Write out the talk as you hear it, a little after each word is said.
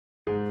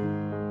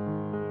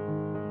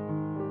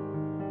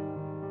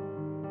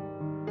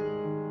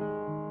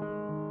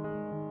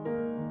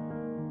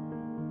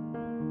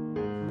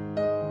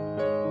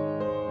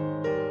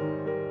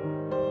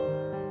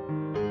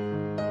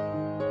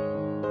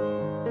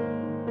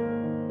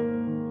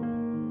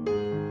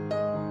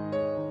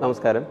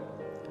നമസ്കാരം.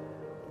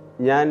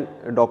 ഞാൻ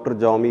ഡോക്ടർ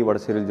ജോമി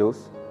വടശ്ശേരിൽ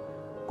ജോസ്,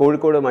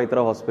 കോഴിക്കോട് മൈത്ര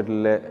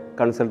ഹോസ്പിറ്റലിലെ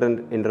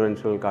കൺസൾട്ടൻറ്റ്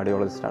ഇൻ്റർവെൻഷണൽ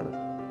കാർഡിയോളജിസ്റ്റാണ്.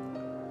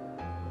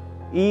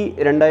 ഈ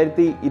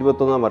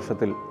 2021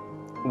 വർഷത്തിൽ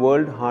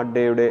വേൾഡ് ഹാർട്ട്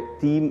ഡേയുടെ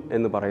തീം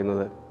എന്ന്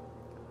പറയുന്നത്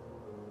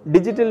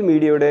ഡിജിറ്റൽ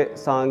മീഡിയയുടെ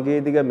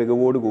സാങ്കേതിക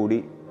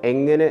മികവോടുകൂടി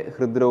എങ്ങനെ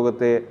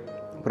ഹൃദ്രോഗത്തെ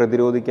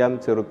പ്രതിരോധിക്കാം,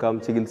 ചെറുക്കാം,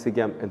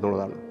 ചികിത്സിക്കാം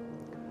എന്നുള്ളതാണ്.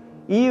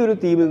 ഈ ഒരു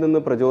തീമിൽ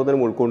നിന്ന്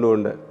പ്രചോദനം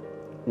ഉൾക്കൊണ്ടുകൊണ്ട്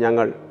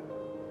ഞങ്ങൾ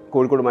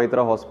കോഴിക്കോട് മൈത്ര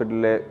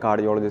ഹോസ്പിറ്റലിലെ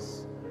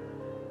കാർഡിയോളജിസ്റ്റ്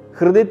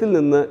ഹൃദയത്തിൽ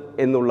നിന്ന്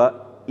എന്നുള്ള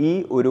ഈ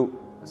ഒരു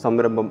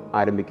സംരംഭം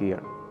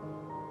ആരംഭിക്കുകയാണ്.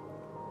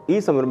 ഈ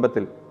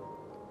സംരംഭത്തിൽ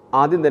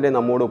ആദ്യം തന്നെ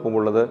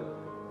നമ്മോടൊപ്പമുള്ളത്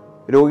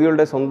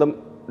രോഗികളുടെ സ്വന്തം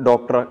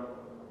ഡോക്ടർ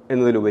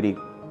എന്നതിലുപരി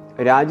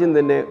രാജ്യം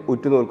തന്നെ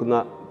ഉറ്റുനോക്കുന്ന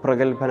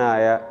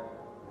പ്രഗത്ഭനായ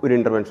ഒരു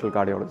ഇൻ്റർവെൻഷണൽ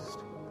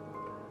കാർഡിയോളജിസ്റ്റ്.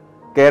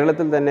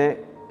 കേരളത്തിൽ തന്നെ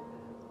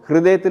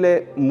ഹൃദയത്തിലെ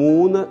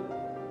 3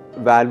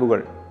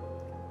 വാൽവുകൾ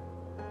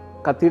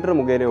കത്തീറ്റർ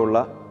മുഖേനയുള്ള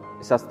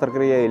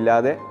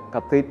ശസ്ത്രക്രിയയില്ലാതെ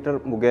കത്തീറ്റർ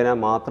മുഖേന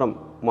മാത്രം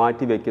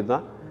മാറ്റിവെക്കുന്ന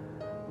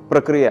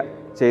പ്രക്രിയ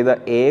ചെയ്ത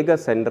ഏക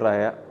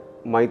സെൻ്ററായ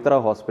മൈത്ര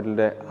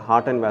ഹോസ്പിറ്റലിൻ്റെ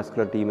ഹാർട്ട് ആൻഡ്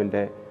വാസ്കുലർ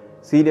ടീമിൻ്റെ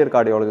സീനിയർ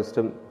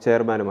കാർഡിയോളജിസ്റ്റും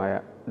ചെയർമാനുമായ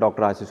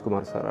ഡോക്ടർ ആശിഷ്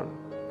കുമാർ സാറാണ്.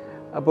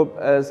 അപ്പോൾ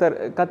സർ,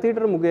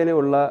 കത്തീറ്റർ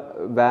മുഖേനയുള്ള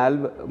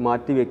വാൽവ്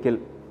മാറ്റിവെക്കൽ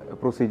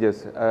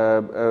പ്രൊസീജിയേഴ്സ്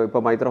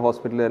ഇപ്പോൾ മൈത്ര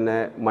ഹോസ്പിറ്റലിൽ തന്നെ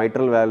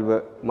മൈട്രൽ വാൽവ്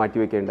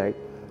മാറ്റിവെക്കേണ്ടായി,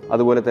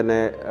 അതുപോലെ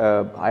തന്നെ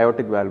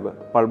അയോട്ടിക് വാൽവ്,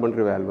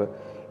 പൾമണറി വാൽവ്,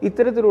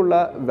 ഇത്തരത്തിലുള്ള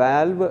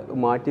വാൽവ്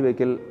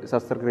മാറ്റിവെക്കൽ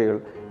ശസ്ത്രക്രിയകൾ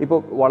ഇപ്പോൾ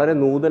വളരെ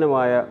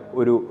നൂതനമായ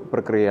ഒരു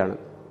പ്രക്രിയയാണ്.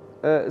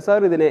 സാർ,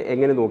 ഇതിനെ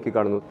എങ്ങനെ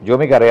നോക്കിക്കാണുന്നു?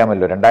 ജോമിക്ക്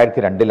അറിയാമല്ലോ,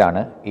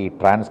 2002 ഈ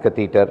ട്രാൻസ്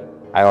കത്തീറ്റർ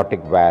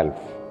അയോട്ടിക് വാൽവ്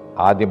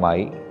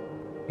ആദ്യമായി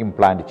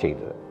ഇംപ്ലാന്റ്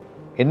ചെയ്തത്.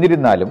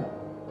 എന്നിരുന്നാലും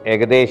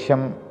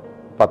ഏകദേശം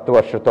 10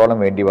 വർഷത്തോളം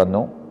വേണ്ടി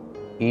വന്നു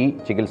ഈ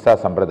ചികിത്സാ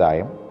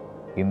സമ്പ്രദായം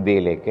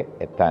ഇന്ത്യയിലേക്ക്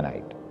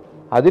എത്താനായിട്ട്.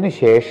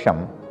 അതിനുശേഷം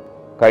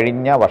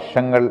കഴിഞ്ഞ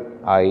വർഷങ്ങൾ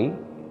ആയി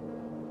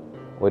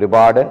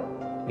ഒരുപാട്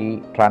ഈ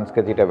ട്രാൻസ്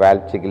കത്തീറ്റർ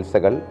വാൽവ്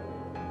ചികിത്സകൾ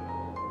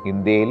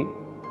ഇന്ത്യയിൽ,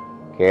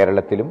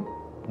 കേരളത്തിലും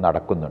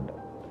നടക്കുന്നുണ്ട്.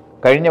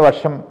 കഴിഞ്ഞ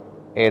വർഷം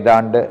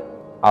ഏതാണ്ട്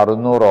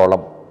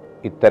 600ഓളം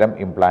ഇത്തരം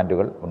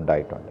ഇംപ്ലാന്റുകൾ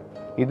ഉണ്ടായിട്ടുണ്ട്.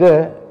 ഇത്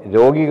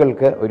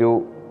രോഗികൾക്ക് ഒരു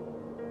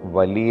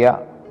വലിയ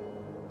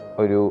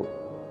ഒരു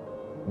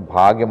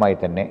ഭാഗ്യമായി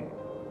തന്നെ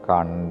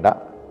കാണേണ്ട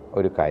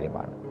ഒരു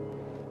കാര്യമാണ്.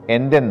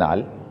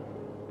 എന്തെന്നാൽ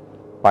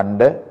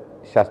പണ്ട്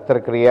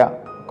ശസ്ത്രക്രിയ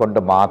കൊണ്ട്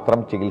മാത്രം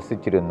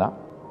ചികിത്സിച്ചിരുന്ന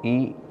ഈ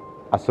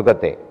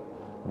അസുഖത്തെ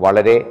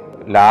വളരെ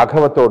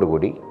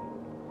ലാഘവത്തോടുകൂടി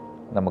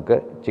നമുക്ക്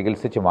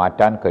ചികിത്സിച്ച്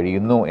മാറ്റാൻ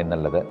കഴിയുന്നു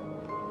എന്നുള്ളത്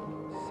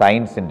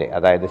സയൻസിൻ്റെ,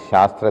 അതായത്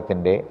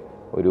ശാസ്ത്രത്തിൻ്റെ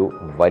ഒരു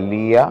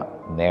വലിയ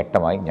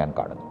നേട്ടമായി ഞാൻ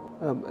കാണുന്നു.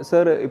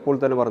 സർ, ഇപ്പോൾ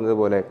തന്നെ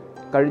പറഞ്ഞതുപോലെ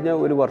കഴിഞ്ഞ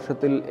ഒരു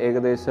വർഷത്തിൽ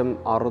ഏകദേശം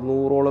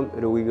 600ഓളം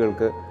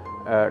രോഗികൾക്ക്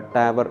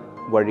ടാവർ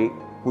വഴി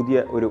പുതിയ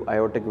ഒരു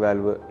അയോട്ടിക്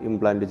വാൽവ്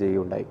ഇംപ്ലാന്റ്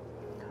ചെയ്യുകയുണ്ടായി.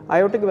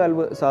 അയോട്ടിക്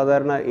വാൽവ്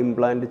സാധാരണ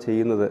ഇംപ്ലാന്റ്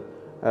ചെയ്യുന്നത്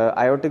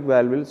അയോട്ടിക്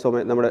വാൽവിൽ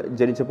നമ്മുടെ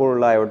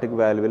ജനിച്ചപ്പോഴുള്ള അയോട്ടിക്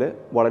വാൽവിൽ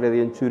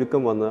വളരെയധികം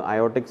ചുരുക്കം വന്ന്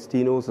അയോട്ടിക്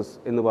സ്റ്റീനോസിസ്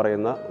എന്ന്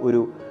പറയുന്ന ഒരു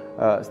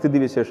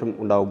സ്ഥിതിവിശേഷം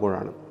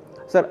ഉണ്ടാകുമ്പോഴാണ്.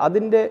 സർ,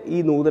 അതിൻ്റെ ഈ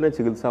നൂതന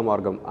ചികിത്സാ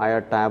മാർഗം ആയ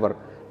ടാവർ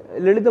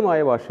ലളിതമായ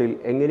ഭാഷയിൽ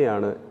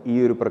എങ്ങനെയാണ് ഈ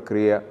ഒരു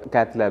പ്രക്രിയ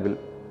കാത്ത് ലാബിൽ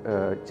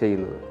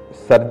ചെയ്യുന്നത്?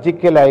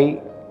 സർജിക്കലായി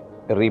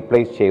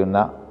റീപ്ലേസ് ചെയ്യുന്ന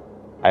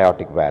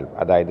അയോട്ടിക് വാൽവ്,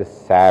 അതായത്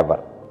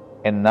സാവർ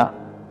എന്ന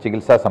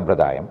ചികിത്സാ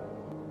സമ്പ്രദായം,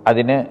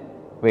 അതിന്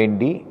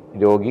വേണ്ടി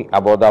രോഗി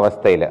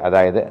അബോധാവസ്ഥയിൽ,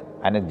 അതായത്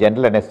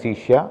ജനറൽ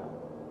അനസ്തീഷ്യ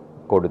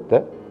കൊടുത്ത്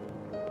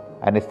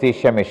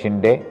അനസ്തീഷ്യ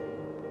മെഷീൻ്റെ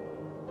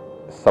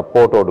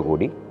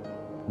സപ്പോർട്ടോടുകൂടി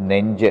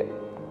നെഞ്ച്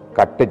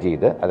കട്ട്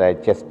ചെയ്ത്, അതായത്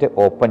ചെസ്റ്റ്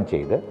ഓപ്പൺ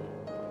ചെയ്ത്,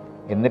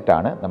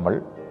 എന്നിട്ടാണ് നമ്മൾ,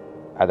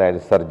 അതായത്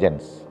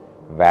സർജൻസ്,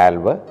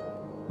 വാൽവ്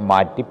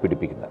മാറ്റി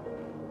പിടിപ്പിക്കുന്നത്.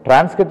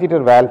 ട്രാൻസ്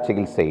കത്തീറ്റർ വാൽവ്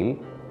ചികിത്സയിൽ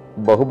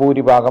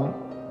ബഹുഭൂരിഭാഗം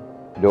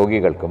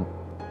രോഗികൾക്കും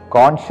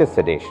കോൺഷ്യസ്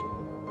സെഡേഷൻ,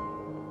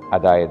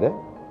 അതായത്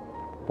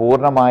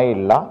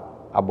പൂർണ്ണമായുള്ള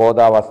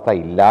അബോധാവസ്ഥ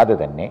ഇല്ലാതെ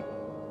തന്നെ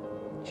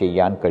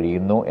ചെയ്യാൻ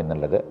കഴിയുന്നു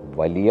എന്നുള്ളത്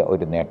വലിയ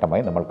ഒരു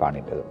നേട്ടമായി നമ്മൾ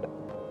കാണേണ്ടതുണ്ട്.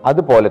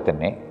 അതുപോലെ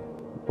തന്നെ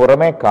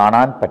പുറമേ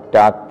കാണാൻ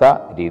പറ്റാത്ത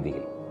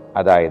രീതിയിൽ,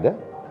 അതായത്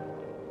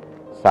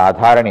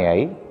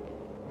സാധാരണയായി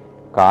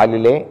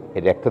കാലിലെ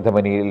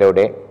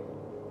രക്തധമനിയിലൂടെ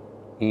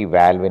ഈ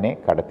വാൽവിനെ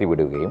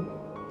കടത്തിവിടുകയും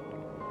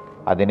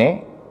അതിനെ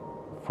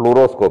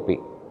ഫ്ലൂറോസ്കോപ്പി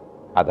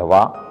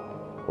അഥവാ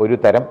ഒരു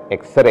തരം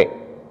എക്സ്റേ,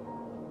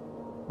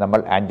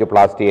 നമ്മൾ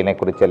ആൻജിയോപ്ലാസ്റ്റിയെ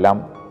കുറിച്ചെല്ലാം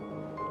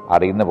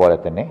അറിയുന്ന പോലെ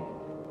തന്നെ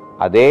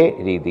അതേ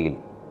രീതിയിൽ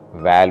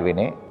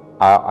വാൽവിനെ,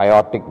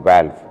 അയോട്ടിക്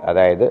വാൽവ്,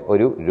 അതായത്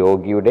ഒരു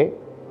രോഗിയുടെ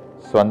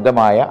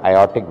സ്വന്തമായ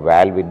അയോട്ടിക്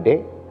വാൽവിൻ്റെ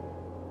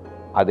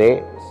അതേ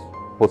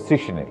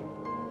പൊസിഷനിൽ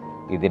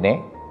ഇതിനെ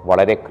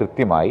വളരെ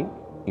കൃത്യമായി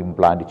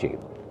ഇംപ്ലാന്റ്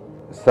ചെയ്യുന്നു.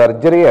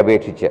 സർജറിയെ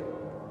അപേക്ഷിച്ച്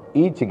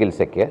ഈ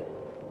ചികിത്സയ്ക്ക്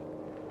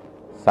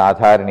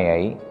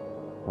സാധാരണയായി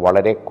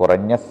വളരെ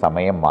കുറഞ്ഞ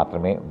സമയം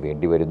മാത്രമേ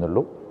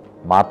വേണ്ടിവരുന്നുള്ളൂ.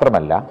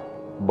 മാത്രമല്ല,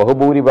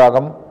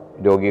 ബഹുഭൂരിഭാഗം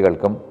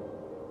രോഗികൾക്കും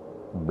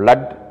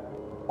ബ്ലഡ്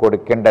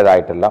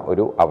കൊടുക്കേണ്ടതായിട്ടുള്ള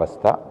ഒരു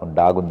അവസ്ഥ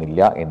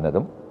ഉണ്ടാകുന്നില്ല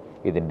എന്നതും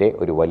ഇതിൻ്റെ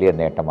ഒരു വലിയ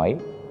നേട്ടമായി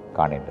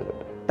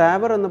കാണേണ്ടതുണ്ട്.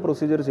 ടാവർ എന്ന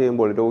പ്രൊസീജിയർ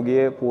ചെയ്യുമ്പോൾ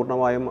രോഗിയെ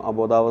പൂർണ്ണമായും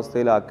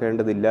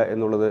അബോധാവസ്ഥയിലാക്കേണ്ടതില്ല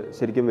എന്നുള്ളത്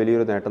ശരിക്കും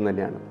വലിയൊരു നേട്ടം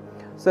തന്നെയാണ്.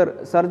 സർ,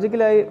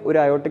 സർജിക്കലായി ഒരു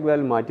അയോട്ടിക്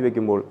വാൽവ്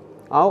മാറ്റിവെക്കുമ്പോൾ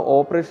ആ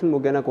ഓപ്പറേഷൻ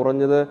മുഖേന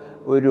കുറഞ്ഞത്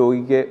ഒരു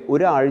രോഗിക്ക്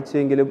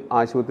ഒരാഴ്ചയെങ്കിലും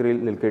ആശുപത്രിയിൽ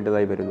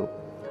നിൽക്കേണ്ടതായി വരുന്നു.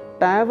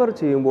 ടാവർ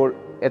ചെയ്യുമ്പോൾ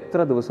എത്ര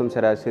ദിവസം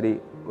ശരാശരി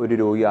ഒരു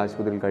രോഗി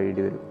ആശുപത്രിയിൽ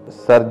കഴിയേണ്ടി വരും?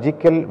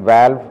 സർജിക്കൽ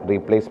വാൽവ്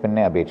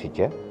റീപ്ലേസ്മെൻറ്റിനെ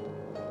അപേക്ഷിച്ച്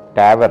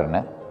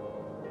ടാവറിന്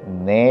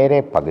നേരെ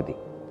പകുതി,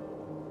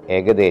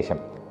 ഏകദേശം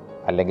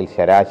അല്ലെങ്കിൽ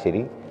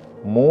ശരാശരി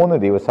 3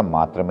 ദിവസം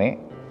മാത്രമേ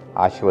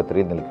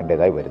ആശുപത്രിയിൽ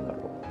നിൽക്കേണ്ടതായി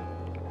വരുന്നുള്ളൂ.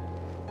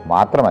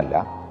 മാത്രമല്ല,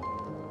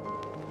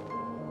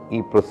 ഈ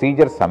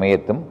പ്രൊസീജിയർ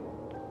സമയത്തും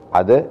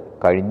അത്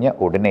കഴിഞ്ഞ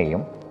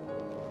ഉടനെയും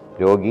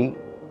രോഗി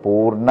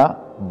പൂർണ്ണ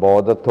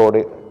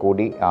ബോധത്തോടെ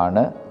കൂടി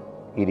ആണ്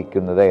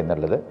ഇരിക്കുന്നത്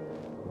എന്നുള്ളത്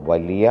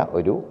വലിയ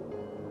ഒരു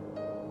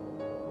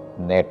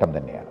നേട്ടം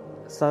തന്നെയാണ്.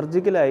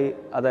 സർജിക്കലായി,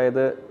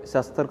 അതായത്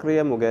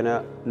ശസ്ത്രക്രിയ മുഖേന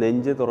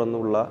നെഞ്ച്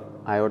തുറന്നുള്ള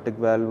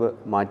അയോട്ടിക് വാൽവ്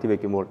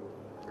മാറ്റിവെക്കുമ്പോൾ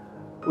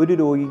ഒരു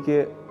രോഗിക്ക്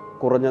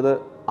കുറഞ്ഞത്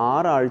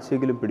 6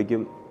 ആഴ്ചയെങ്കിലും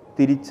പിടിക്കും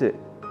തിരിച്ച്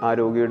ആ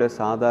രോഗിയുടെ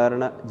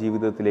സാധാരണ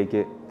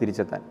ജീവിതത്തിലേക്ക്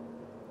തിരിച്ചെത്താൻ.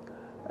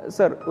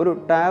 സർ, ഒരു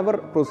ടാവർ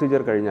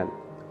പ്രൊസീജിയർ കഴിഞ്ഞാൽ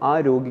ആ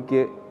രോഗിക്ക്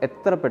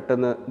എത്ര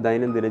പെട്ടെന്ന്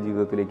ദൈനംദിന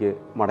ജീവിതത്തിലേക്ക്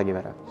മടങ്ങി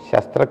വരാം?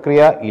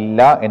 ശസ്ത്രക്രിയ ഇല്ല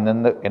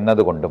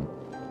എന്നതുകൊണ്ടും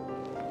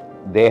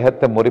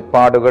ദേഹത്ത്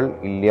മുറിപ്പാടുകൾ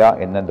ഇല്ല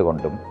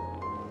എന്നതുകൊണ്ടും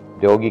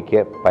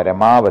രോഗിക്ക്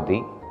പരമാവധി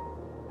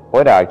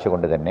ഒരാഴ്ച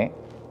കൊണ്ട് തന്നെ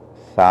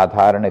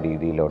സാധാരണ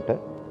രീതിയിലോട്ട്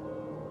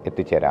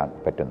എത്തിച്ചേരാൻ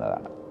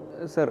പറ്റുന്നതാണ്.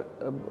 സർ,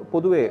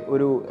 പൊതുവേ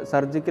ഒരു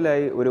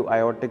സർജിക്കലായി ഒരു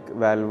അയോട്ടിക്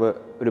വാൽവ്,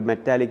 ഒരു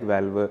മെറ്റാലിക്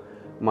വാൽവ്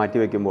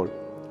മാറ്റിവെക്കുമ്പോൾ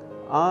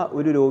ആ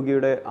ഒരു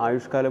രോഗിയുടെ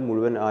ആയുഷ്കാലം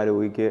മുഴുവൻ ആ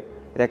രോഗിക്ക്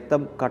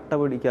രക്തം കട്ട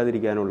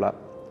പിടിക്കാതിരിക്കാനുള്ള,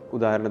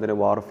 ഉദാഹരണത്തിന്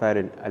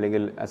വാർഫാരിൻ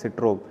അല്ലെങ്കിൽ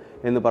അസിട്രോം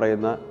എന്ന്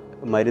പറയുന്ന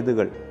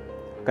മരുന്നുകൾ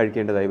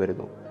കഴിക്കേണ്ടതായി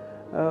വരുന്നു.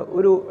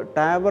 ഒരു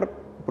ടാവർ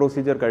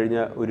പ്രൊസീജിയർ കഴിഞ്ഞ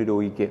ഒരു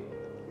രോഗിക്ക്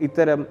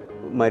ഇത്തരം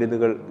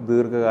മരുന്നുകൾ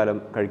ദീർഘകാലം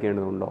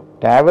കഴിക്കേണ്ടതുണ്ടോ?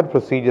 ടാവർ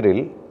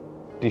പ്രൊസീജിയറിൽ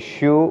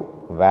ടിഷ്യൂ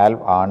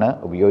വാൽവ് ആണ്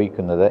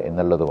ഉപയോഗിക്കുന്നത്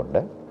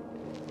എന്നുള്ളതുകൊണ്ട്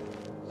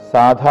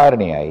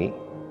സാധാരണയായി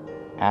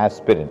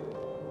ആസ്പിരിൻ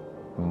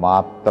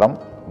മാത്രം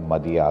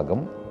മതിയാകും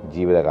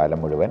ജീവിതകാലം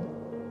മുഴുവൻ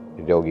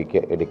രോഗിക്ക്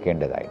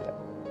എടുക്കേണ്ടതായിട്ട്.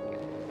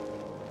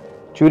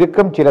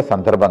 ചുരുക്കം ചില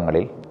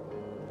സന്ദർഭങ്ങളിൽ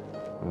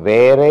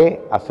വേറെ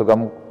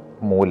അസുഖം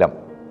മൂലം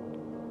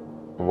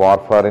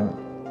വാർഫറിൻ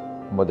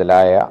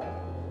മുതലായ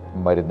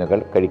മരുന്നുകൾ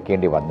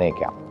കഴിക്കേണ്ടി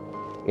വന്നേക്കാം.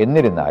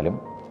 എന്നിരുന്നാലും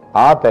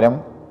ആ തരം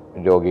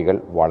രോഗികൾ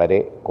വളരെ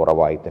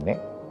കുറവായി തന്നെ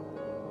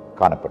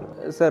കാണപ്പെടും.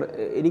 സർ,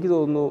 എനിക്ക്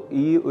തോന്നുന്നു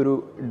ഈ ഒരു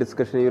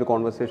ഡിസ്കഷൻ, ഈ ഒരു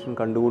കോൺവെർസേഷൻ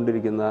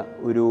കണ്ടുകൊണ്ടിരിക്കുന്ന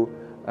ഒരു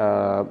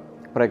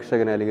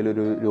പ്രേക്ഷകന് അല്ലെങ്കിൽ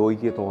ഒരു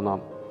രോഗിക്ക് തോന്നാം,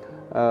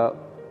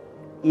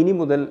 ഇനി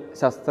മുതൽ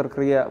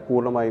ശസ്ത്രക്രിയ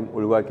പൂർണ്ണമായും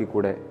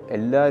ഒഴിവാക്കിക്കൂടെ,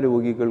 എല്ലാ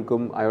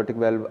രോഗികൾക്കും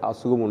അയോട്ടിക് വാൽവ്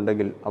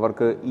അസുഖമുണ്ടെങ്കിൽ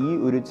അവർക്ക് ഈ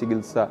ഒരു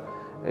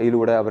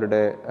ചികിത്സയിലൂടെ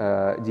അവരുടെ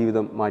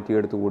ജീവിതം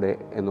മാറ്റിയെടുത്തുകൂടെ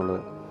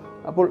എന്നുള്ളത്.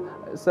 അപ്പോൾ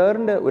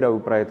സാറിൻ്റെ ഒരു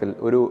അഭിപ്രായത്തിൽ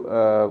ഒരു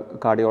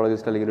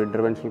കാർഡിയോളജിസ്റ്റ് അല്ലെങ്കിൽ ഒരു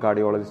ഇൻ്റർവെൻഷണൽ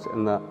കാർഡിയോളജിസ്റ്റ്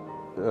എന്ന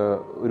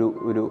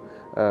ഒരു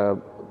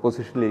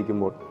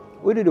പൊസിഷനിലിരിക്കുമ്പോൾ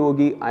ഒരു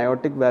രോഗി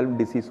അയോട്ടിക് വാൽവ്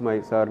ഡിസീസുമായി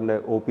സാറിൻ്റെ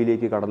ഒ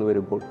പിയിലേക്ക് കടന്നു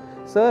വരുമ്പോൾ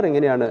സാർ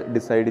എങ്ങനെയാണ്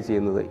ഡിസൈഡ്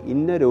ചെയ്യുന്നത്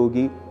ഇന്ന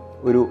രോഗി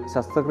ഒരു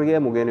ശസ്ത്രക്രിയ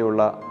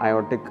മുഖേനയുള്ള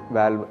അയോട്ടിക്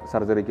വാൽവ്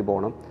സർജറിക്ക്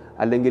പോകണം,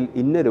 അല്ലെങ്കിൽ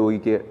ഇന്ന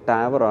രോഗിക്ക്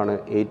ടാവറാണ്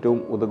ഏറ്റവും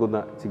ഉതകുന്ന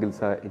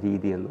ചികിത്സാ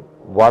രീതിയെന്ന്?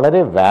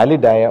 വളരെ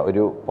വാലിഡായ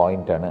ഒരു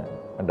പോയിൻ്റാണ്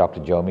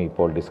ഡോക്ടർ ജോമി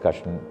ഇപ്പോൾ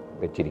ഡിസ്കഷൻ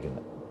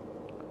വെച്ചിരിക്കുന്നത്.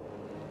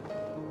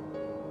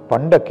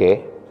 പണ്ടൊക്കെ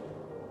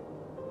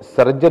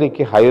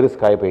സർജറിക്ക് ഹൈ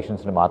റിസ്ക് ആയ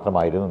പേഷ്യൻസിന്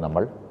മാത്രമായിരുന്നു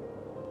നമ്മൾ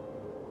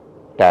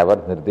ടാവർ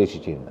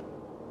നിർദ്ദേശിച്ചിരുന്നത്.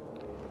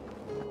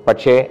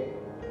 പക്ഷേ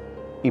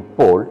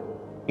ഇപ്പോൾ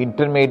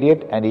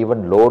intermediate and even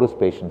low risk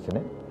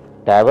പേഷ്യൻസിന്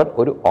ടാവർ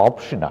ഒരു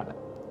ഓപ്ഷനാണ്.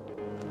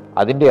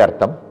 അതിൻ്റെ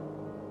അർത്ഥം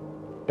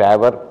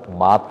ടാവർ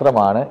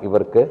മാത്രമാണ്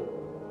ഇവർക്ക്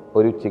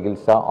ഒരു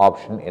ചികിത്സാ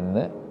ഓപ്ഷൻ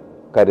എന്ന്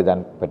കരുതാൻ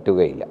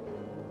പറ്റുകയില്ല.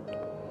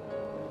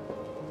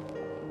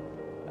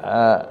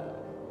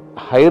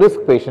 ഹൈ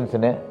റിസ്ക്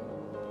പേഷ്യൻസിന്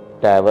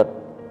ടാവർ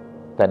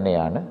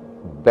തന്നെയാണ്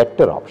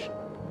ബെറ്റർ ഓപ്ഷൻ.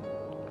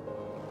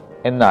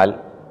 എന്നാൽ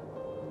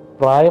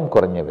പ്രായം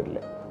കുറഞ്ഞവരിൽ,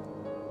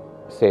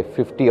 say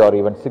 50 or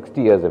even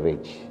 60 years of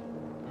age,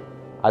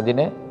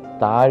 അതിന്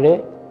താഴെ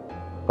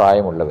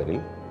പ്രായമുള്ളവരിൽ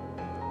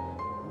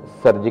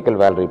സർജിക്കൽ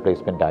വാൽവ്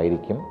റീപ്ലേസ്മെൻ്റ്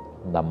ആയിരിക്കും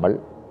നമ്മൾ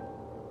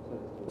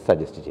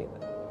സജസ്റ്റ്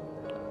ചെയ്യുന്നത്.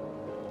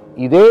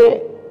 ഇതേ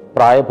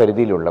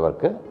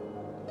പ്രായപരിധിയിലുള്ളവർക്ക്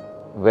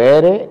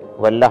വേറെ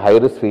വല്ല ഹൈ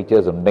റിസ്ക്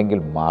ഫീച്ചേഴ്സ് ഉണ്ടെങ്കിൽ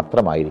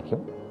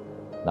മാത്രമായിരിക്കും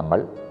നമ്മൾ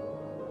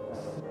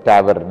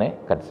ടാവറിനെ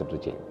കൺസിഡർ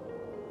ചെയ്യും.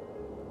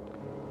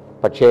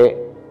 പക്ഷേ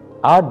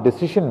ആ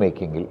ഡിസിഷൻ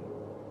മേക്കിങ്ങിൽ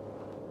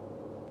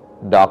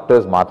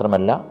ഡോക്ടേഴ്സ്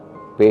മാത്രമല്ല,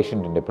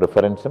 പേഷ്യൻറ്റിൻ്റെ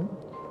പ്രിഫറൻസും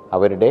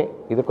അവരുടെ,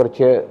 ഇത്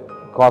കുറച്ച്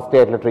കോസ്റ്റ്ലി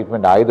ആയിട്ടുള്ള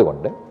ട്രീറ്റ്മെൻറ്റ്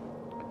ആയതുകൊണ്ട്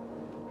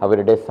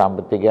അവരുടെ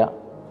സാമ്പത്തിക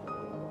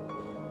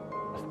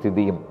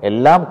സ്ഥിതിയും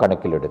എല്ലാം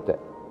കണക്കിലെടുത്ത്,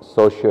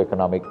 സോഷ്യോ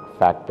എക്കണോമിക്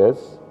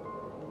ഫാക്ടേഴ്സ്,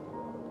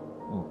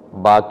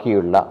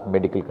 ബാക്കിയുള്ള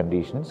മെഡിക്കൽ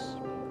കണ്ടീഷൻസ്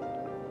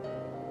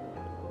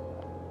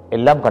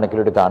എല്ലാം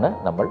കണക്കിലെടുത്താണ്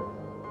നമ്മൾ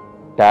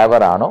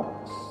ടാവർ ആണോ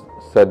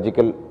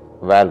സർജിക്കൽ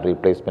വാൽവ്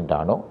റീപ്ലേസ്മെൻ്റ്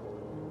ആണോ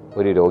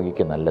ഒരു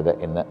രോഗിക്ക് നല്ലത്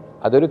എന്ന്,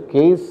 അതൊരു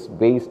കേസ്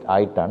ബേസ്ഡ്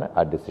ആയിട്ടാണ്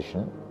ആ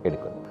ഡിസിഷൻ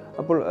എടുക്കുന്നത്.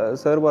 അപ്പോൾ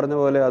സർ പറഞ്ഞ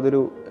പോലെ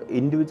അതൊരു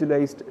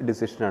ഇൻഡിവിജ്വലൈസ്ഡ്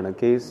ഡിസിഷനാണ്.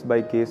 കേസ് ബൈ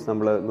കേസ്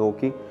നമ്മൾ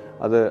നോക്കി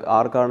അത്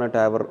ആർക്കാണ്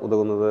ടാവർ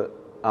ഉതകുന്നത്,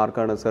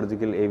 ആർക്കാണ്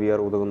സർജിക്കൽ AVR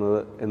ഉതകുന്നത്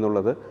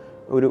എന്നുള്ളത്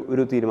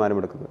ഒരു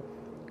തീരുമാനമെടുക്കുന്നത്.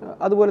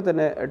 അതുപോലെ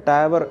തന്നെ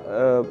ടാവർ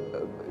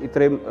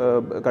ഇത്രയും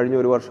കഴിഞ്ഞ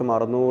ഒരു വർഷം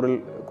 600-ൽ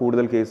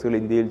കൂടുതൽ കേസുകൾ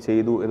ഇന്ത്യയിൽ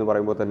ചെയ്തു എന്ന്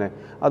പറയുമ്പോൾ തന്നെ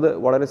അത്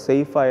വളരെ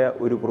സേഫായ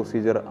ഒരു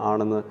പ്രൊസീജിയർ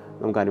ആണെന്ന്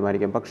നമുക്ക്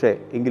അനുമാനിക്കാം. പക്ഷേ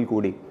എങ്കിൽ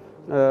കൂടി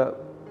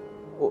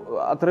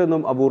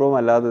അത്രയൊന്നും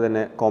അപൂർവമല്ലാതെ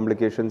തന്നെ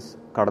കോംപ്ലിക്കേഷൻസ്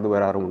കടന്നു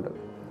വരാറുമുണ്ട്.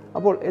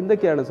 അപ്പോൾ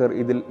എന്തൊക്കെയാണ് സർ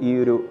ഇതിൽ ഈ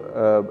ഒരു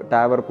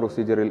ടാവർ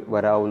പ്രൊസീജിയറിൽ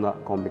വരാവുന്ന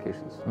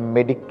കോംപ്ലിക്കേഷൻസ്?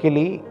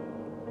 മെഡിക്കലി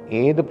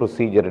ഏത്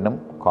പ്രൊസീജിയറിനും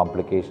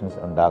കോംപ്ലിക്കേഷൻസ്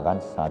ഉണ്ടാകാൻ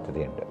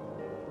സാധ്യതയുണ്ട്.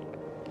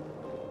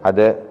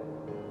 അത്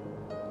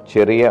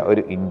ചെറിയ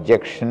ഒരു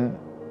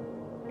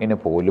ഇഞ്ചക്ഷന്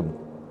പോലും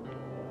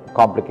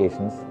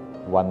കോംപ്ലിക്കേഷൻസ്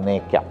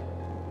വന്നേക്കാം.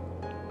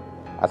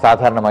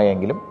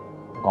 അസാധാരണമായെങ്കിലും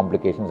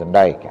കോംപ്ലിക്കേഷൻസ്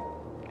ഉണ്ടായേക്കാം.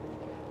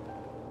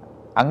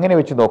 അങ്ങനെ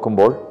വെച്ച്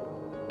നോക്കുമ്പോൾ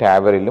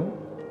ടാവറിലും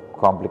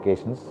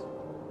കോംപ്ലിക്കേഷൻസ്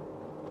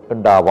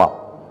ഉണ്ടാവാം.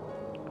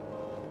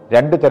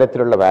 2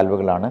 തരത്തിലുള്ള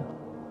വാൽവുകളാണ്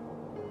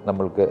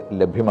നമ്മൾക്ക്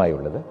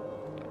ലഭ്യമായുള്ളത്: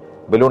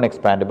 balloon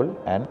expandable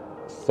and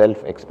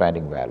self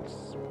expanding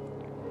valves.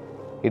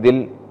 ഇതിൽ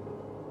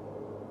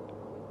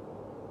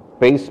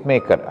പേസ്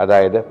മേക്കർ,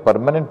 അതായത്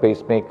പെർമനൻറ്റ്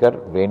പേസ് മേക്കർ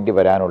വേണ്ടി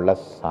വരാനുള്ള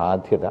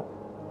സാധ്യത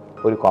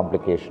ഒരു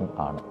കോംപ്ലിക്കേഷൻ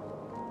ആണ്.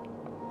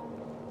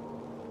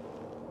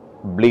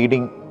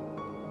 ബ്ലീഡിംഗ്,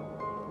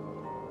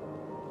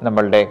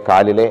 നമ്മളുടെ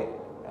കാലിലെ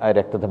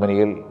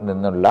രക്തധമനിയിൽ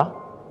നിന്നുള്ള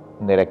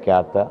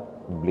നിരക്കാത്ത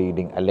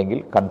ബ്ലീഡിംഗ് അല്ലെങ്കിൽ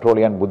കൺട്രോൾ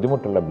ചെയ്യാൻ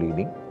ബുദ്ധിമുട്ടുള്ള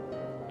ബ്ലീഡിംഗ്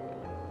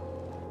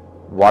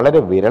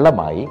വളരെ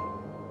വിരളമായി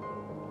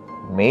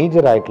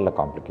മേജറായിട്ടുള്ള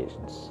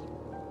കോംപ്ലിക്കേഷൻസ്,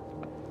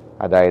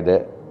 അതായത്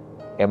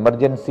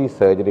എമർജൻസി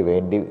സർജറി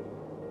വേണ്ടി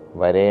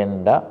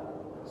വരേണ്ട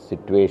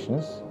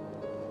സിറ്റുവേഷൻസ്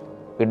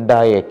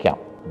ഉണ്ടായേക്കാം.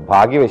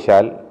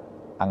 ഭാഗ്യവശാൽ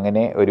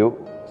അങ്ങനെ ഒരു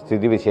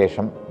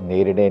സ്ഥിതിവിശേഷം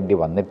നേരിടേണ്ടി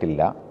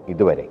വന്നിട്ടില്ല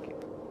ഇതുവരേക്ക്.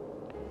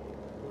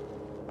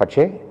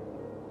 പക്ഷേ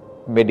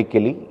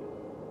മെഡിക്കലി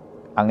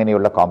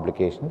അങ്ങനെയുള്ള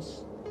കോംപ്ലിക്കേഷൻസ്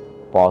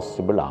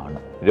പോസിബിൾ ആണ്.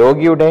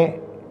 രോഗിയുടെ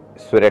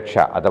സുരക്ഷ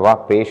അഥവാ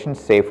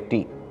പേഷ്യൻ്റ്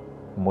സേഫ്റ്റി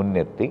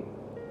മുൻനിർത്തി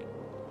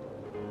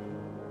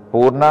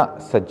പൂർണ്ണ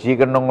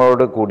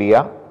സജ്ജീകരണങ്ങളോട്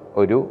കൂടിയ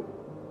ഒരു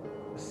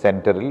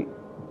സെൻറ്ററിൽ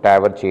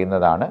ടാവർ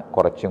ചെയ്യുന്നതാണ്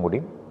കുറച്ചും കൂടി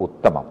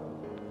ഉത്തമം.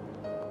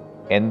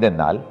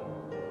 എന്തെന്നാൽ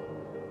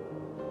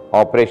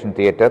ഓപ്പറേഷൻ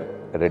തിയേറ്റർ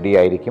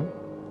റെഡിയായിരിക്കും.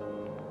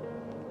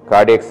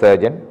 Cardiac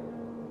surgeon,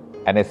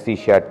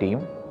 anaesthesia team,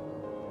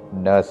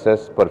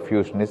 nurses,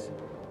 perfusionist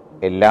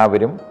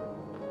എല്ലാവരും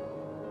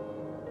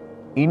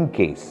ഇൻ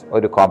കേസ്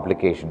ഒരു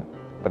കോംപ്ലിക്കേഷൻ,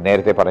 ഇപ്പം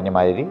നേരത്തെ പറഞ്ഞ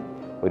മാതിരി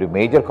ഒരു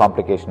മേജർ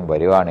കോംപ്ലിക്കേഷൻ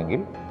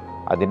വരുവാണെങ്കിൽ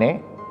അതിനെ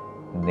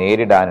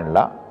നേരിടാനുള്ള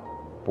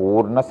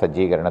പൂർണ്ണ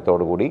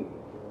സജ്ജീകരണത്തോടു കൂടി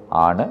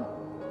ആണ്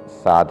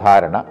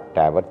സാധാരണ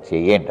ടാവർ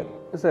ചെയ്യേണ്ടത്.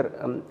 സർ,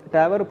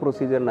 ടാവർ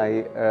പ്രൊസീജിയറിനായി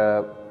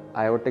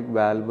അയോട്ടിക്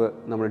വാൽവ്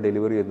നമ്മൾ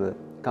ഡെലിവറി ചെയ്യുന്നത്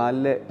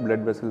കാലിലെ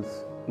ബ്ലഡ് വെസൽസ്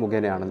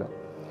മുഖേനയാണല്ലോ.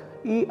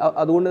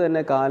 അതുകൊണ്ട്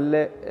തന്നെ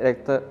കാലിലെ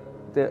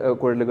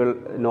കുഴലുകൾ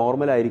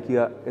നോർമലായിരിക്കുക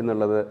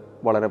എന്നുള്ളത്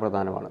വളരെ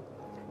പ്രധാനമാണ്.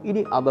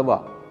 ഇനി അഥവാ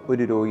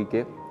ഒരു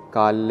രോഗിക്ക്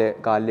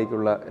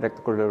കാലിലേക്കുള്ള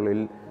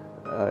രക്തക്കുഴലുകളിൽ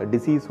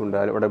ഡിസീസ് ഉണ്ട്,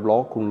 അവിടെ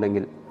ബ്ലോക്ക്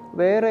ഉണ്ടെങ്കിൽ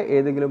വേറെ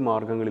ഏതെങ്കിലും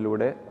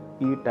മാർഗങ്ങളിലൂടെ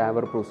ഈ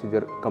ടാവർ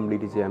പ്രൊസീജിയർ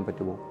കംപ്ലീറ്റ് ചെയ്യാൻ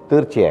പറ്റുമോ?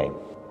 തീർച്ചയായും.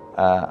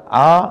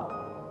 ആ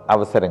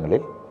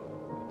അവസരങ്ങളിൽ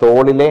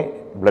തോളിലെ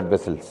ബ്ലഡ്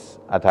വെസൽസ്,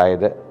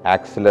 അതായത്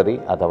ആക്സിലറി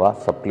അഥവാ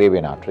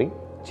സബ്ക്ലേവിയൻ ആർട്ടറി,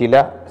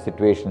 ചില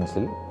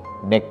സിറ്റുവേഷൻസിൽ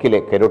നെക്കിലെ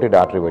കരോട്ടിഡ്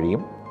ആർട്ടറി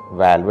വഴിയും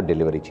വാൽവ്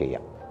ഡെലിവറി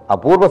ചെയ്യാം.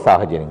 അപൂർവ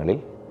സാഹചര്യങ്ങളിൽ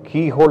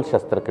കീ ഹോൾ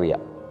ശസ്ത്രക്രിയ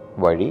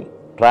വഴി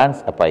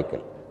ട്രാൻസ്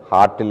അപ്പൈക്കൽ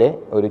ഹാർട്ടിലെ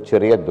ഒരു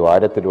ചെറിയ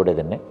ദ്വാരത്തിലൂടെ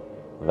തന്നെ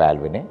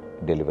വാൽവിനെ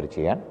ഡെലിവറി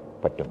ചെയ്യാൻ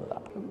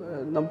പറ്റുന്നതാണ്.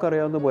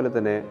 നമുക്കറിയാവുന്ന പോലെ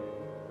തന്നെ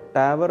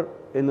ടാവർ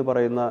എന്ന്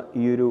പറയുന്ന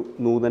ഈ ഒരു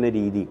നൂതന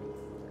രീതി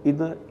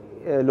ഇന്ന്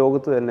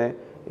ലോകത്ത് തന്നെ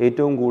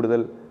ഏറ്റവും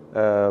കൂടുതൽ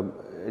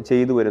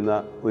ചെയ്തു വരുന്ന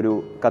ഒരു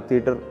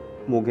കത്തീറ്റർ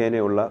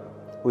മുഖേനയുള്ള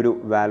ഒരു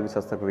വാൽവ്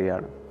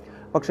ശസ്ത്രക്രിയയാണ്.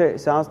 പക്ഷേ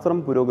ശാസ്ത്രം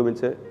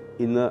പുരോഗമിച്ച്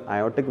ഇന്ന്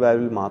അയോട്ടിക്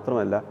വാൽവിൽ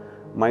മാത്രമല്ല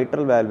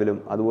മൈട്രൽ വാൽവിലും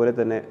അതുപോലെ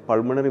തന്നെ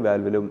പൾമണറി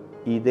വാൽവിലും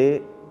ഇതേ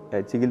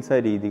ചികിത്സാ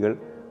രീതികൾ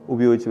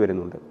ഉപയോഗിച്ച്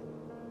വരുന്നുണ്ട്.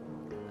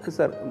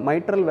 സർ,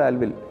 മൈട്രൽ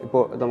വാൽവിൽ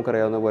ഇപ്പോൾ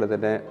നമുക്കറിയാവുന്ന പോലെ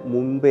തന്നെ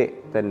മുമ്പേ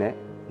തന്നെ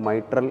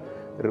മൈട്രൽ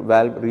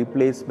വാൽവ്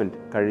റീപ്ലേസ്മെൻറ്റ്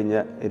കഴിഞ്ഞ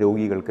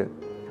രോഗികൾക്ക്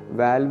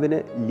വാൽവിന്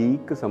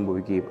ലീക്ക്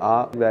സംഭവിക്കുകയും ആ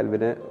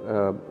വാൽവിന്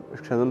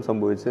ക്ഷതം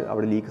സംഭവിച്ച്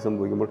അവിടെ ലീക്ക്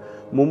സംഭവിക്കുമ്പോൾ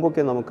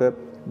മുമ്പൊക്കെ നമുക്ക്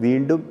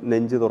വീണ്ടും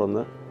നെഞ്ച്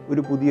തുറന്ന്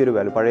ഒരു പുതിയൊരു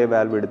വാൽവ്, പഴയ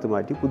വാൽവ് എടുത്തു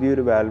മാറ്റി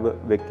പുതിയൊരു വാൽവ്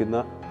വെക്കുന്ന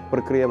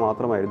പ്രക്രിയ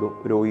മാത്രമായിരുന്നു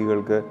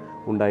രോഗികൾക്ക്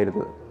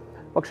ഉണ്ടായിരുന്നത്.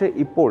 പക്ഷേ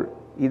ഇപ്പോൾ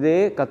ഇതേ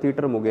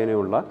കത്തീറ്റർ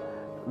മുഖേനയുള്ള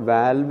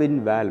വാൽവിൻ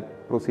വാൽവ്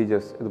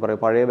പ്രൊസീജിയേഴ്സ് എന്ന് പറയുക,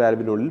 പഴയ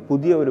വാൽവിനുള്ളിൽ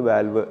പുതിയ ഒരു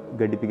വാൽവ്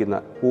ഘടിപ്പിക്കുന്ന,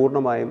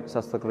 പൂർണ്ണമായും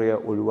ശസ്ത്രക്രിയ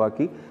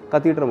ഒഴിവാക്കി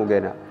കത്തീറ്റർ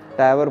മുഖേന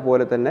ടാവർ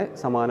പോലെ തന്നെ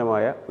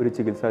സമാനമായ ഒരു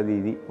ചികിത്സാ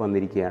രീതി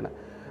വന്നിരിക്കുകയാണ്.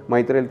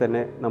 മൈത്രയിൽ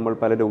തന്നെ നമ്മൾ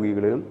പല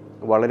രോഗികളിലും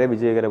വളരെ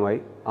വിജയകരമായി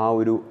ആ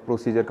ഒരു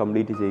പ്രൊസീജിയർ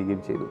കംപ്ലീറ്റ്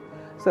ചെയ്യുകയും ചെയ്തു.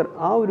 സർ,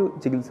 ആ ഒരു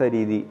ചികിത്സാ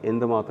രീതി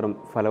എന്തുമാത്രം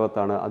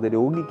ഫലവത്താണ്? അത്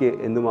രോഗിക്ക്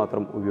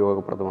എന്തുമാത്രം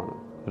ഉപയോഗപ്രദമാണ്?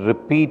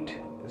 റിപ്പീറ്റ്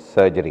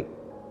സർജറി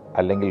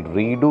അല്ലെങ്കിൽ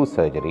റീഡു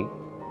സർജറി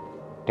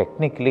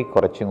ടെക്നിക്കലി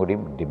കുറച്ചും കൂടി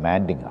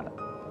ഡിമാൻഡിങ് ആണ്.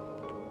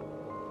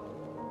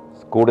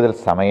 കൂടുതൽ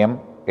സമയം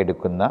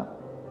എടുക്കുന്ന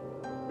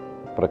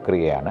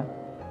പ്രക്രിയയാണ്.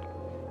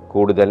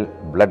 കൂടുതൽ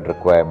ബ്ലഡ്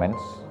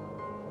റിക്വയർമെൻറ്റ്സ്,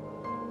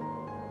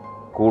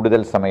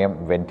 കൂടുതൽ സമയം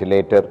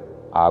വെന്റിലേറ്റർ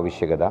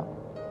ആവശ്യകത,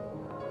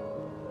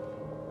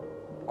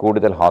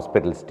 കൂടുതൽ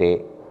ഹോസ്പിറ്റൽ സ്റ്റേ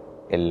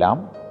എല്ലാം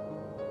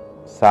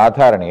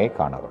സാധാരണയായി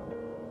കാണാറുണ്ട്.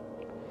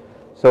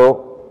 സോ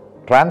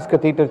ട്രാൻസ്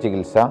കത്തീറ്റർ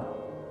ചികിത്സ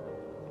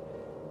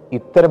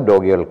ഇത്തരം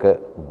രോഗികൾക്ക്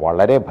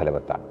വളരെ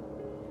ഫലവത്താണ്.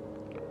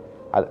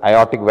 അത്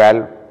അയോർട്ടിക്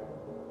വാൽവ്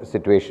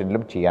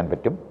സിറ്റുവേഷനിലും ചെയ്യാൻ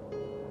പറ്റും.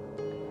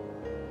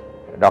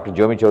 ഡോക്ടർ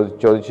ജോമി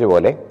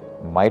ചോദിച്ചതുപോലെ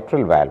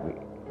മൈട്രൽ വാൽവിൽ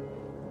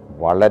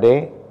വളരെ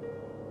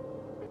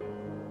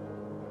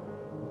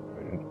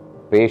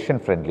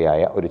പേഷ്യൻ്റ് ഫ്രണ്ട്ലി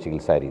ആയ ഒരു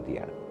ചികിത്സാ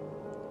രീതിയാണ്.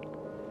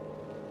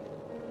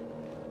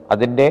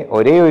 അതിൻ്റെ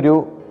ഒരേ ഒരു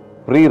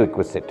പ്രീ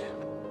റിക്വസിറ്റ്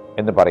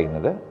എന്ന്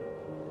പറയുന്നത്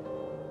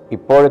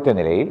ഇപ്പോഴത്തെ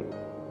നിലയിൽ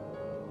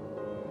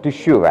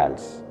ടിഷ്യൂ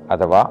വാൽവ്സ്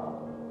അഥവാ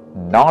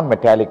നോൺ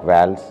മെറ്റാലിക്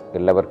വാൽവ്സ്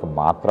ഉള്ളവർക്ക്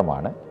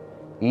മാത്രമാണ്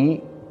ഈ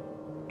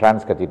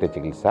ട്രാൻസ് കത്തീറ്റർ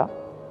ചികിത്സ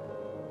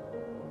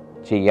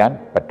ചെയ്യാൻ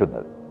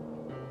പറ്റുന്നത്.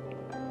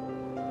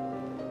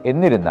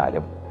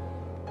 എന്നിരുന്നാലും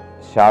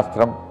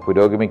ശാസ്ത്രം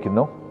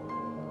പുരോഗമിക്കുന്നു.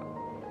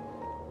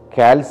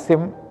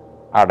 കാൽസ്യം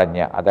അടഞ്ഞ,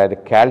 അതായത്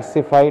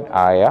കാൽസിഫൈഡ്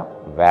ആയ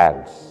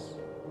വാൽവ്സ്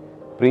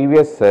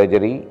പ്രീവിയസ്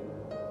സർജറി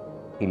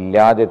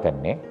ഇല്ലാതെ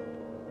തന്നെ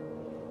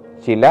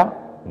ചില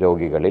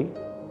രോഗികളിൽ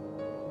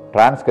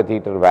ട്രാൻസ്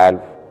കത്തീറ്റർ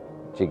വാൽവ്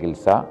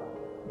ചികിത്സ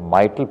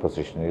മൈട്രൽ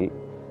പൊസിഷനിൽ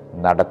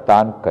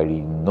നടത്താൻ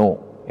കഴിയുന്നു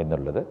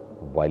എന്നുള്ളത്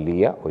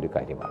വലിയ ഒരു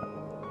കാര്യമാണ്.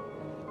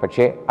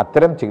 പക്ഷേ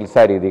അത്തരം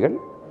ചികിത്സാ രീതികൾ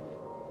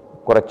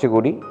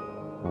കുറച്ചുകൂടി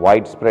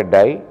വൈഡ്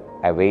സ്പ്രെഡായി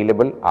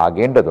അവൈലബിൾ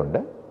ആകേണ്ടതുണ്ട്.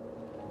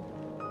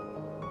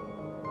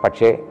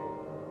 പക്ഷേ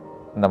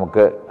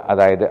നമുക്ക്,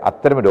 അതായത്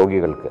അത്തരം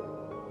രോഗികൾക്ക്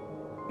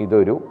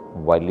ഇതൊരു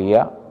വലിയ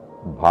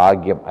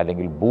ഭാഗ്യം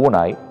അല്ലെങ്കിൽ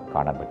ബൂണായി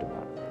കാണാൻ പറ്റുന്നതാണ്.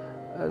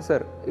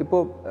 സർ,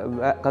 ഇപ്പോൾ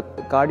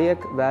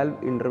കാർഡിയാക് വാൽവ്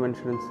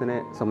ഇൻ്റർവെൻഷൻസിനെ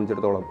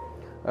സംബന്ധിച്ചിടത്തോളം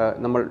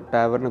നമ്മൾ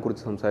ടാവറിനെ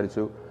കുറിച്ച്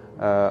സംസാരിച്ചു,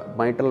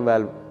 മൈട്രൽ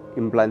വാൽവ്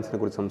ഇംപ്ലാൻസിനെ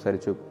കുറിച്ച്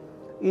സംസാരിച്ചു.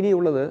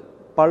 ഇനിയുള്ളത്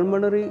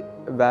പൾമണറി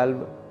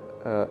വാൽവ്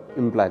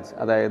ഇംപ്ലാൻസ്,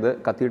 അതായത്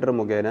കത്തീഡർ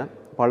മുഖേന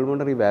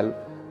പൾമണറി വാൽവ്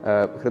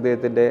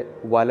ഹൃദയത്തിൻ്റെ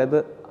വലത്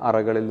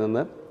അറകളിൽ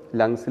നിന്ന്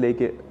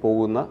ലങ്സിലേക്ക്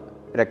പോകുന്ന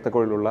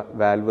രക്തക്കുഴലിലുള്ള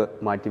വാൽവ്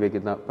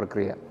മാറ്റിവെക്കുന്ന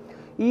പ്രക്രിയ.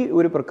 ഈ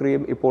ഒരു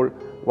പ്രക്രിയയും ഇപ്പോൾ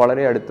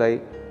വളരെ അടുത്തായി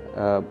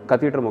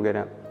കത്തീഡർ മുഖേന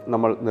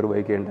നമ്മൾ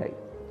നിർവഹിക്കുകയുണ്ടായി.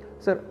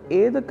 സർ,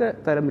 ഏതൊക്കെ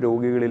തരം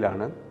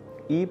രോഗികളിലാണ്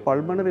ഈ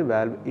പൾമണറി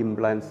വാൽവ്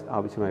ഇംപ്ലാൻസ്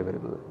ആവശ്യമായി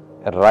വരുന്നത്?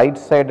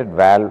 Right sided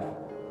valve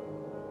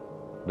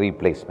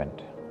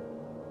replacement,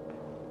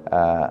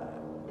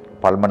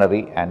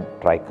 pulmonary and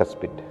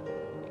tricuspid.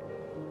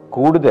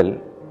 കൂടുതൽ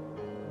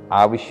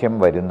ആവശ്യം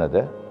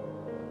വരുന്നത്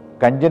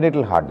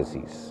കൺജനിറ്റൽ ഹാർട്ട്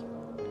ഡിസീസ്,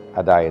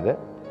 അതായത്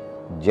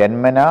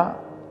ജന്മന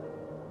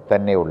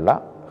തന്നെയുള്ള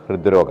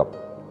ഹൃദ്രോഗം,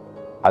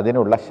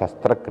 അതിനുള്ള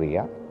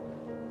ശസ്ത്രക്രിയ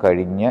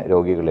കഴിഞ്ഞ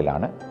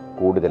രോഗികളിലാണ്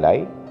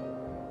കൂടുതലായി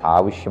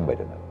ആവശ്യം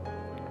വരുന്നത്.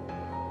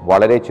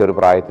 വളരെ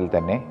ചെറുപ്രായത്തിൽ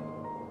തന്നെ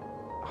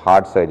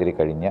ഹാർട്ട് സർജറി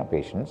കഴിഞ്ഞ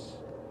പേഷ്യൻസ്,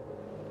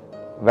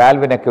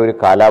 വാൽവിനൊക്കെ ഒരു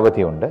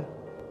കാലാവധിയുണ്ട്.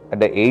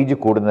 അതിൻ്റെ ഏജ്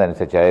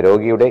കൂടുന്നതനുസരിച്ച്,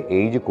 രോഗിയുടെ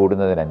ഏജ്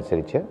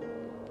കൂടുന്നതിനനുസരിച്ച്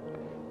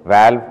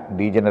വാൽവ്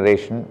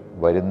ഡീജനറേഷൻ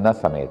വരുന്ന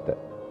സമയത്ത്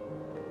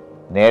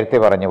നേരത്തെ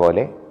പറഞ്ഞ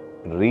പോലെ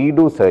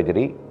റീഡു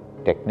സർജറി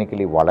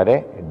ടെക്നിക്കലി വളരെ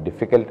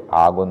ഡിഫിക്കൽട്ട്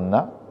ആകുന്ന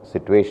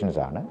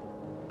സിറ്റുവേഷൻസാണ്.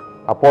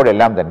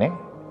 അപ്പോഴെല്ലാം തന്നെ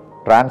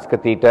ട്രാൻസ്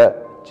കത്തീറ്റർ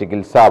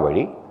ചികിത്സ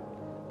വഴി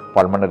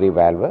പൾമണറി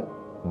വാൽവ്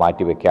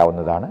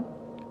മാറ്റിവെക്കാവുന്നതാണ്.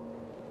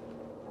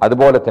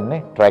 അതുപോലെ തന്നെ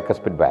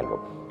ട്രൈക്കസ്പിഡ്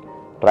വാൽവും.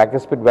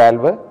 ട്രൈക്കസ്പിഡ്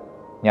വാൽവ്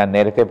ഞാൻ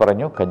നേരത്തെ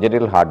പറഞ്ഞു,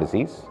 കൺജനിറ്റൽ ഹാർട്ട്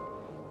ഡിസീസ്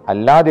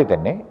അല്ലാതെ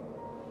തന്നെ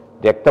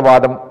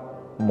രക്തവാതം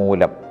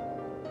മൂലം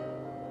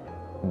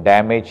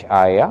ഡാമേജ്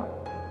ആയ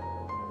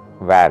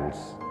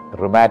valves,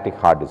 rheumatic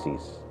heart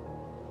disease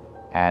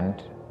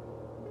and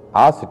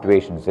ആ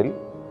സിറ്റുവേഷൻസിൽ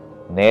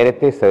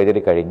നേരത്തെ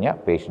സർജറി കഴിഞ്ഞ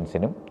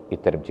പേഷ്യൻസിനും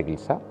ഇത്തരം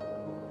ചികിത്സ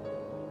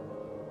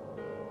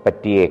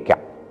പറ്റിയേക്കാം.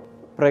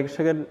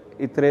 പ്രേക്ഷകൻ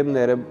ഇത്രയും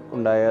നേരം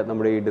ഉണ്ടായ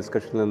നമ്മുടെ ഈ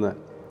ഡിസ്കഷനിൽ നിന്ന്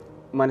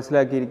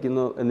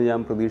മനസ്സിലാക്കിയിരിക്കുന്നു എന്ന് ഞാൻ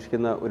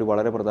പ്രതീക്ഷിക്കുന്ന ഒരു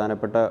വളരെ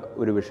പ്രധാനപ്പെട്ട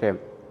ഒരു വിഷയം,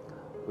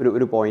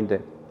 ഒരു പോയിന്റ്,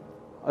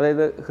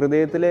 അതായത്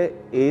ഹൃദയത്തിലെ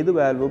ഏത്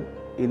വാൽവും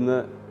ഇന്ന്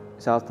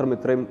ശാസ്ത്രം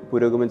ഇത്രയും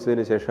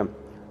പുരോഗമിച്ചതിന് ശേഷം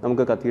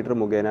നമുക്ക് കത്തീഡർ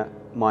മുഖേന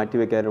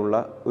മാറ്റിവെക്കാനുള്ള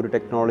ഒരു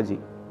ടെക്നോളജി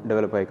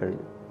ഡെവലപ്പായി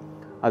കഴിഞ്ഞു.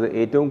 അത്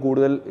ഏറ്റവും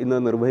കൂടുതൽ ഇന്ന്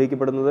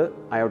നിർവഹിക്കപ്പെടുന്നത്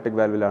അയോർട്ടിക്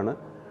വാൽവിലാണ്.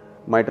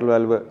 Mitral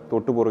valve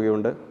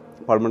തൊട്ടുപുറകെയുണ്ട്,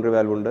 pulmonary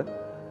വാൽവുണ്ട്.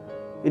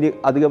 ഇനി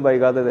അധികം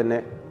വൈകാതെ തന്നെ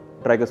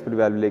ട്രൈക്കസ്പിഡ്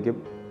വാൽവിലേക്കും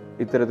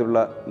ഇത്തരത്തിലുള്ള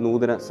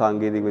നൂതന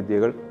സാങ്കേതിക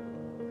വിദ്യകൾ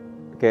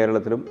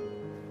കേരളത്തിലും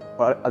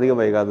അധികം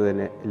വൈകാതെ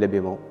തന്നെ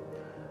ലഭ്യമാവും.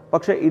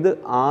 പക്ഷേ ഇത്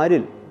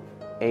ആരിൽ,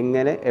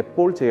 എങ്ങനെ,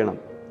 എപ്പോൾ ചെയ്യണം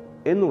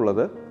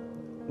എന്നുള്ളത്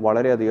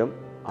വളരെയധികം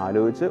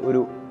ആലോചിച്ച്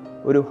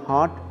ഒരു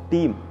ഹാർട്ട്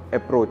ടീം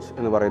അപ്രോച്ച്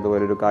എന്ന് പറയുന്ന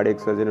പോലെ ഒരു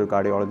കാർഡിയക് സർജൻ, ഒരു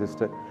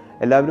കാർഡിയോളജിസ്റ്റ്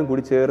എല്ലാവരും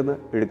കൂടി ചേർന്ന്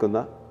എടുക്കുന്ന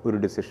ഒരു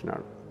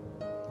ഡിസിഷനാണ്.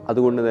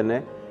 അതുകൊണ്ട് തന്നെ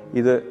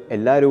ഇത്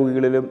എല്ലാ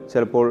രോഗികളിലും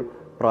ചിലപ്പോൾ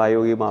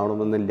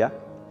പ്രായോഗികമാവണമെന്നില്ല.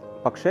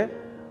 പക്ഷേ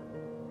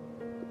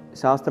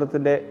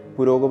ശാസ്ത്രത്തിൻ്റെ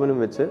പുരോഗമനം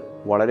വെച്ച്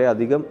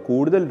വളരെയധികം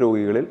കൂടുതൽ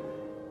രോഗികളിൽ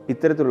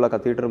ഇത്തരത്തിലുള്ള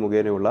കത്തീഡർ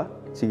മുഖേനയുള്ള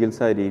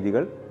ചികിത്സാ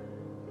രീതികൾ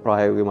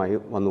പ്രായോഗികമായി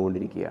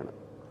വന്നുകൊണ്ടിരിക്കുകയാണ്.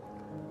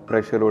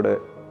 പ്രേക്ഷകരോട്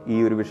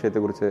ഈ ഒരു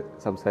വിഷയത്തെക്കുറിച്ച്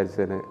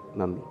സംസാരിച്ചതിന്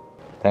നന്ദി.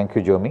 Thank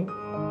you Jomy.